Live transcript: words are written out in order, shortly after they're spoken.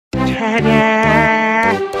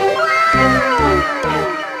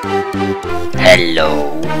Hello.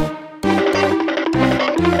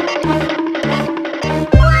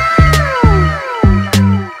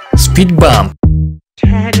 Speedbump.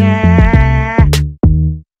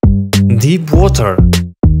 Deep water.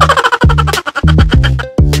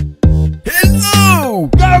 Hello!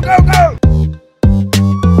 Go, go, go!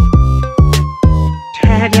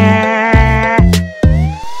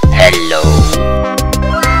 Hello.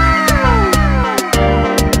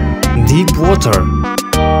 Deep water.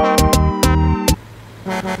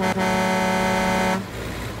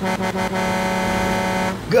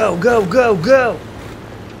 Go, go, go, go!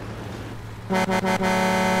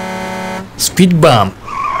 Speedbump.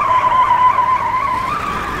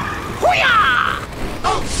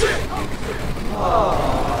 Oh shit! Oh.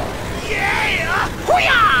 Yeah!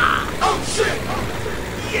 Hoo-yah! Oh shit!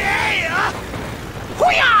 Yeah!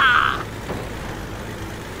 Hoo-yah!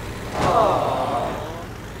 Oh.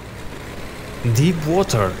 Deep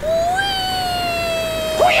water.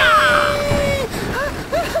 Hoo-yah!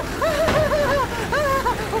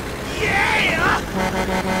 Yeah!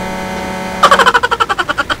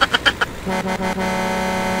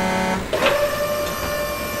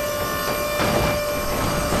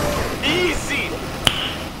 Easy!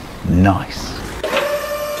 Nice.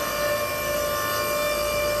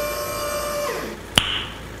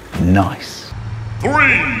 Nice. 3,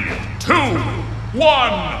 2,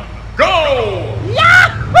 1, go!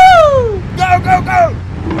 Yahoo! Go, go, go!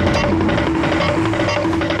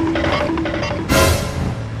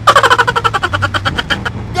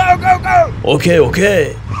 Go, go, go! Okay,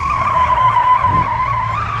 okay.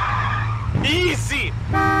 Easy!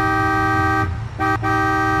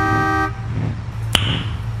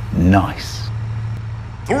 Nice.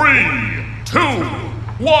 3, 2,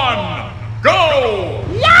 1, go!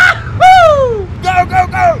 Yahoo! Go, go,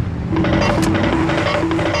 go!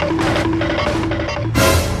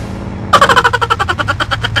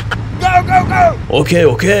 Go, go, go! Okay,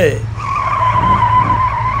 okay.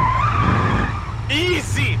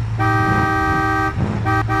 Easy!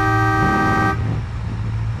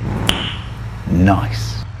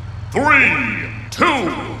 Nice. 3, 2,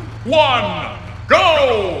 1,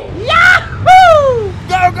 go! Yahoo!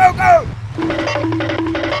 Go, go, go!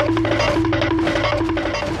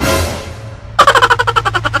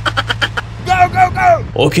 Go, go, go!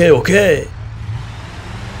 Okay, okay.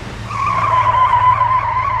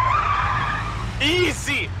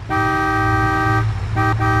 Easy!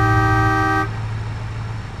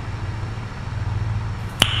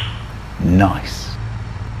 Nice.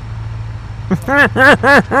 Go,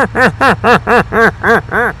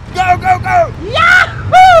 go, go!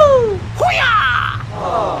 Yahoo! Hoo-yah!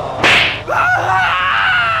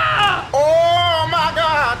 Oh my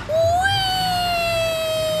God!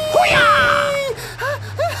 Hoo-yah!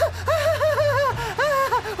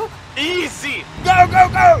 Easy! Go, go,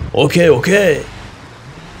 go! Okay, okay.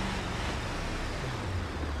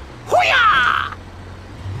 Hoo-yah!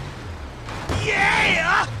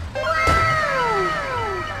 Yeah!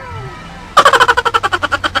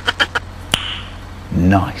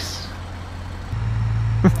 Nice.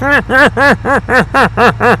 Go,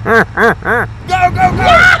 go, go!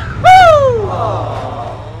 Yahoo!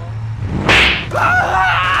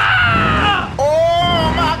 Oh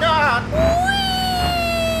my God!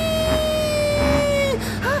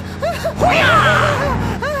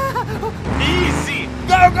 Easy!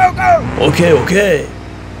 Go, go, go! Okay, okay.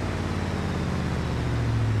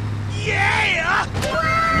 Yeah!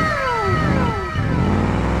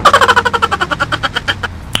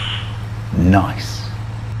 Nice.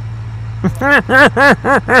 Go,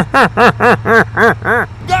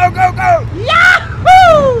 go, go!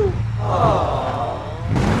 Yahoo!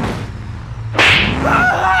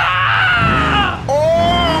 Oh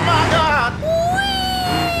my God!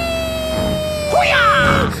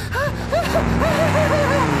 Hoo-yah!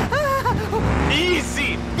 Easy!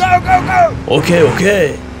 Go, go, go! Okay, okay.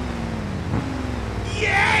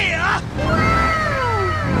 Yeah!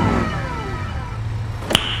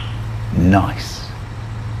 Nice.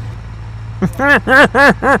 Go,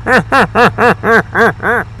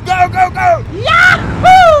 go, go!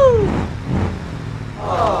 Yahoo! Oh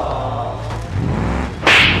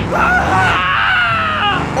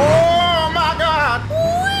my God!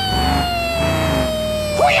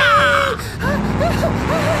 Hoo-yah!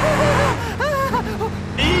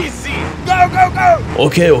 Easy! Go, go, go!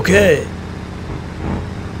 Okay, okay.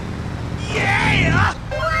 Yeah!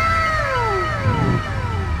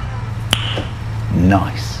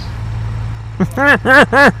 Nice.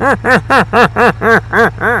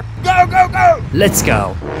 Go, go, go! Let's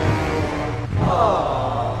go.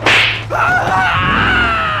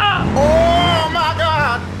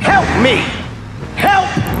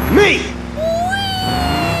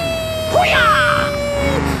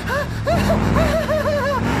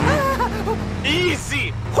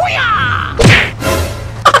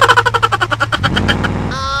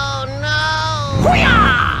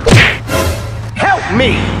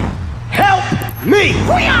 me! Help me!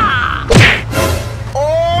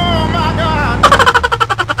 Oh my God!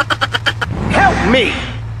 Help me!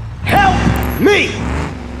 Help me!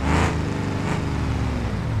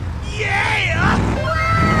 Yeah!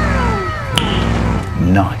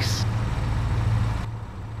 Nice.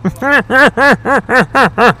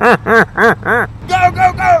 Go, go,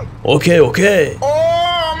 go! Okay, okay.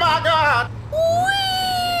 Oh my God!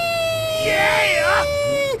 Yeah!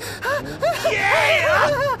 Yeah!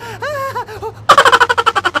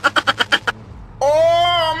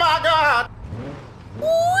 Oh my God!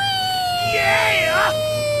 Yeah!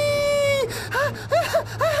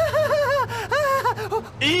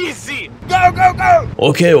 Easy! Go, go, go!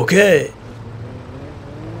 Okay, okay.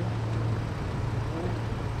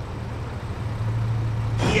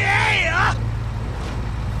 Yeah!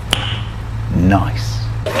 Nice.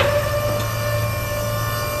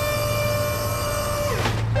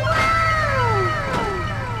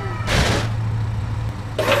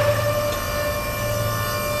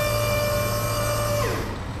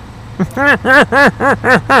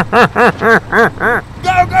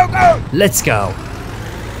 Go, go, go! Let's go.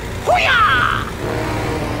 Hoo-yah!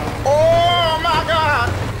 Oh my God!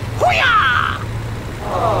 Hoo-yah!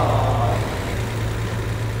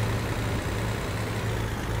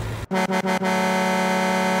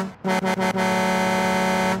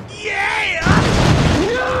 Yeah!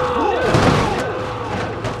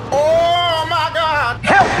 Oh my God!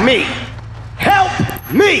 Help me! Help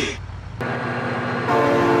me!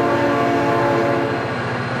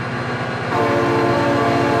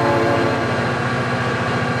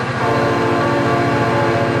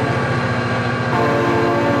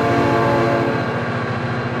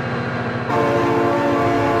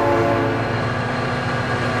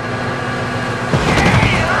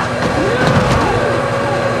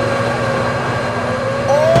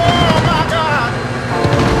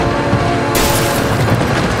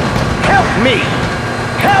 Me!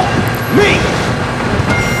 Help me!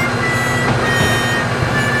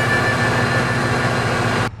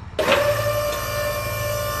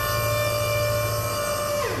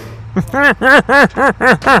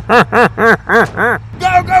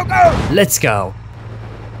 Go, go, go! Let's go.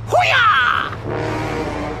 Hoo-yah!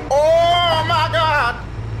 Oh my God!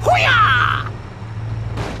 Hoo-yah!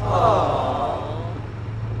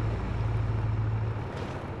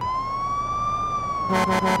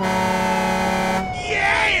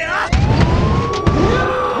 Yeah!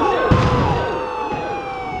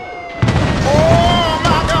 Oh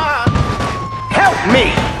my God! Help me!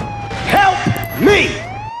 Help me!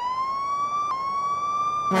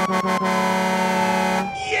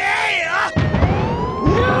 Yeah!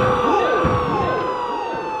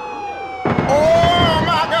 Oh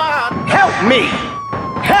my God! Help me!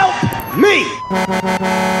 Help me!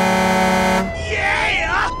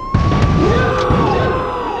 Yeah!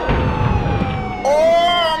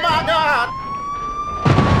 Oh my God!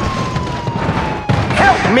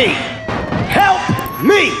 Help me! Help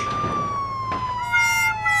me!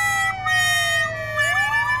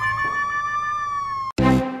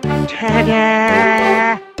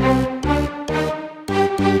 Ta-da!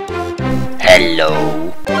 Hello.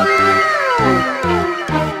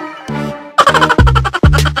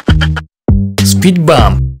 Speed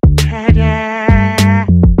bump. Ta-da!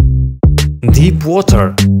 Deep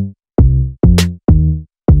water.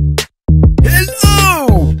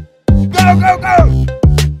 Hello! Go, go, go!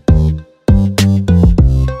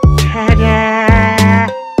 Ta-da!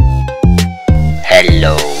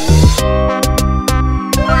 Hello.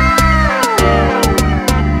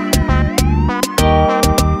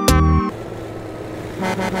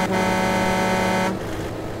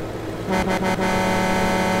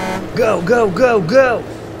 Go, go, go, go!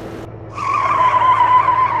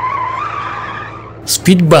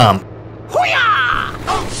 Speed bump. Hoo-yah!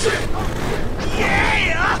 Oh shit!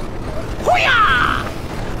 Yeah! Hoo-yah!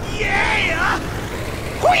 Yeah!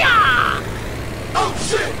 Hoo-yah! Oh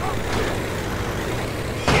shit!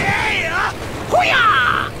 Yeah!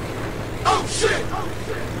 Hoo-yah! Oh shit!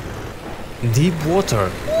 Deep water.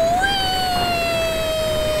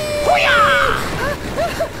 Hoo-yah!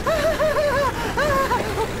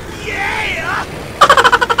 Yeah!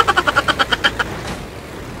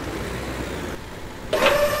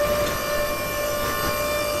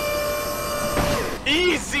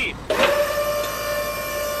 Easy!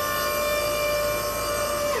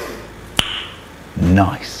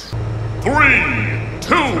 Nice. 3,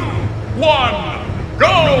 2, 1, go!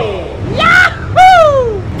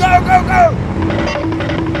 Yahoo! Go, go, go!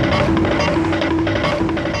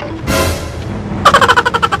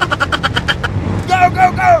 Go, go,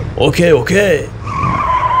 go! Okay, okay.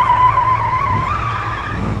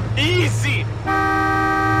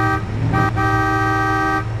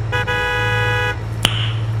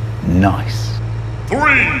 3,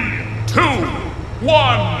 2,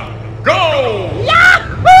 1, go!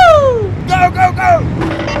 Yahoo! Go, go, go!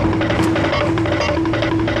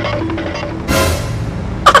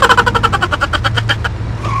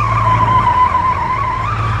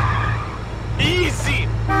 Easy!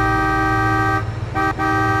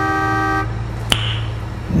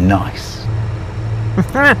 Nice.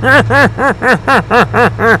 Go,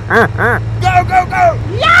 go, go!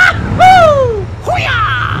 Yahoo! Hoo-yah!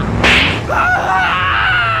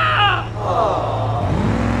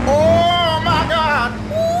 Oh my God!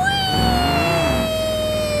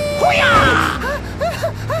 Hoo-yah!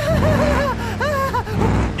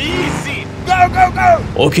 Easy! Go, go, go!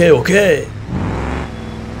 Okay, okay.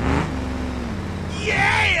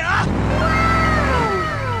 Yeah!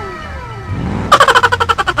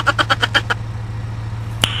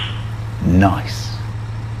 Nice.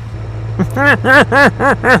 Go,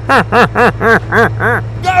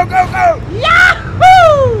 go, go!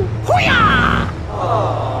 Yahoo! Hoo-yah!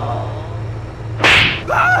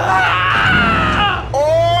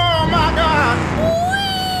 Oh my God!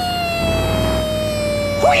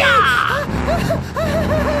 Hoo-yah!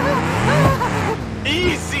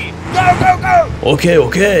 Easy! Go, go, go! Okay,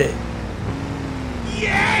 okay.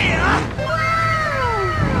 Yeah!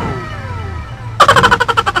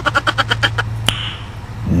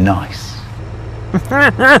 Nice. Go,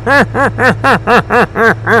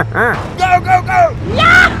 go, go!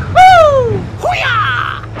 Yahoo!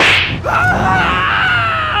 Hoo-yah!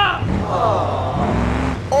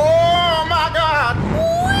 Oh my God!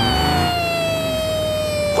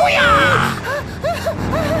 Hoo-yah!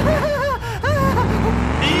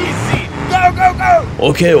 Easy! Go, go, go!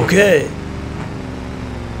 Okay, okay.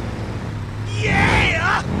 Yeah!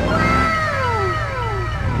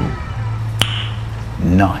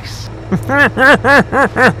 Nice. Go,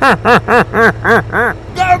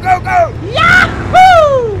 go, go!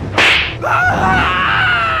 Yahoo!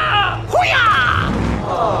 Hoo-yah!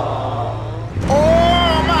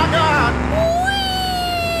 Oh my God!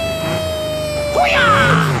 Hoo-yah!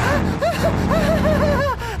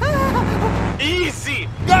 Easy!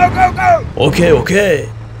 Go, go, go! Okay, okay.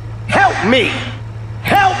 Help me!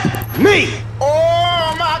 Help me!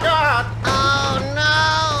 Oh my God! Oh no!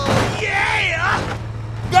 Yeah!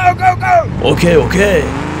 Go, go, go! Okay, okay.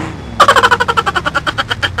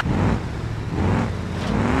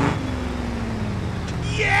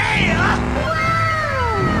 Yeah!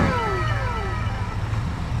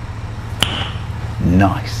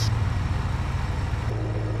 Nice.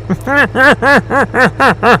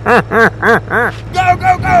 Go,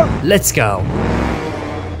 go, go! Let's go.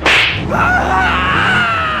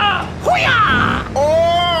 Hoo-yah!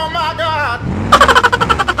 Oh my God!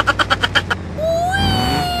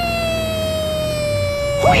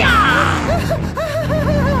 Hoo-yah!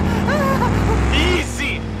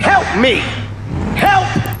 Easy! Help me! Help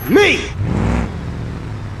me!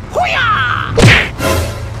 Hoo-yah!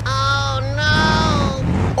 Oh no!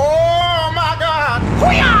 Oh my God!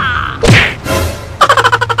 Hoo-yah!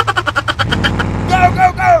 Go, go,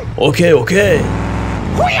 go! Okay, okay.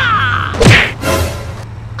 Hoo-yah!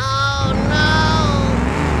 Oh no!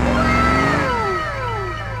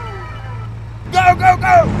 Go, go,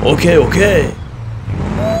 go! Okay, okay.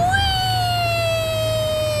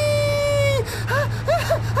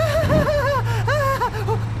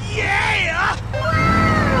 Yeah!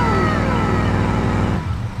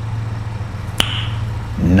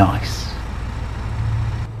 Nice.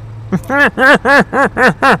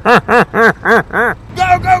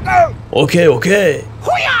 Go, go, go! Okay, okay.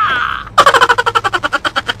 Hoo-yah!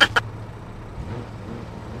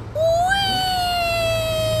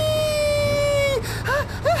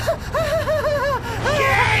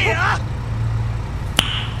 Yeah!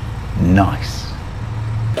 Nice.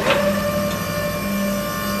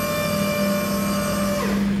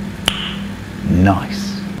 Nice.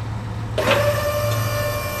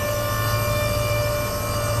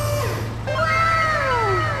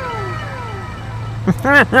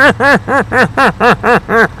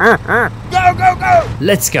 Go, go, go!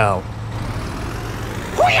 Let's go.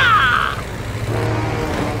 Hoo-yah!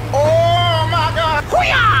 Oh my God!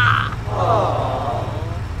 Hoo-yah!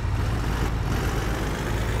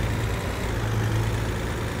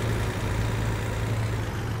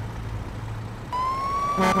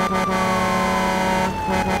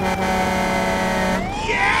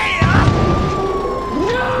 Yeah!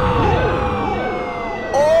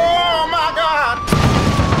 Oh my God!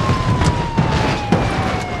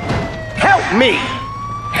 Help me!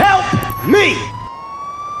 Help me!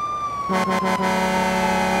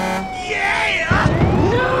 Yeah!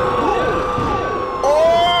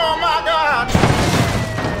 Oh my God!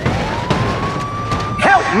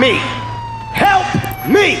 Help me! Help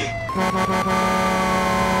me!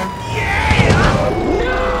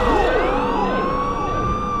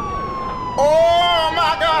 Oh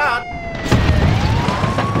my God!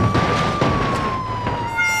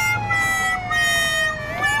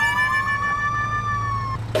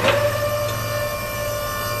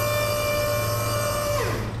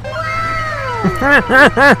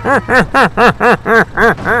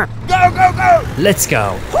 Go, go, go! Let's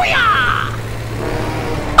go. Hoo-yah!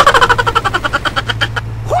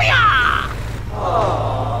 Hoo-yah!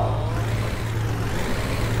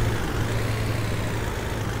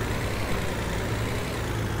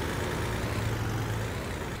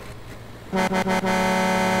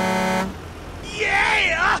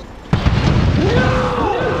 Yeah!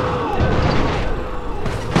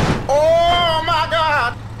 Oh my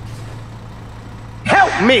God!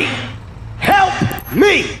 Help me! Help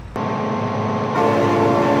me!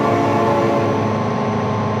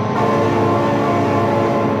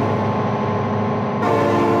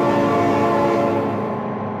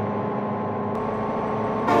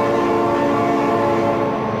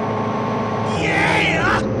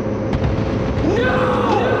 Yeah!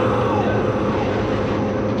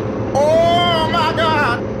 Oh my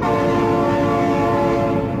God!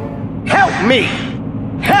 Help me!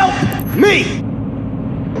 Help me!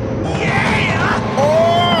 Yeah!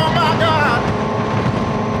 Oh my God!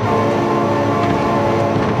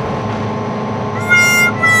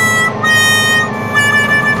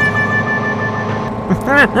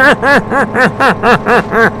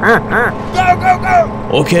 Go, go, go!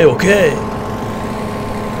 Okay, okay.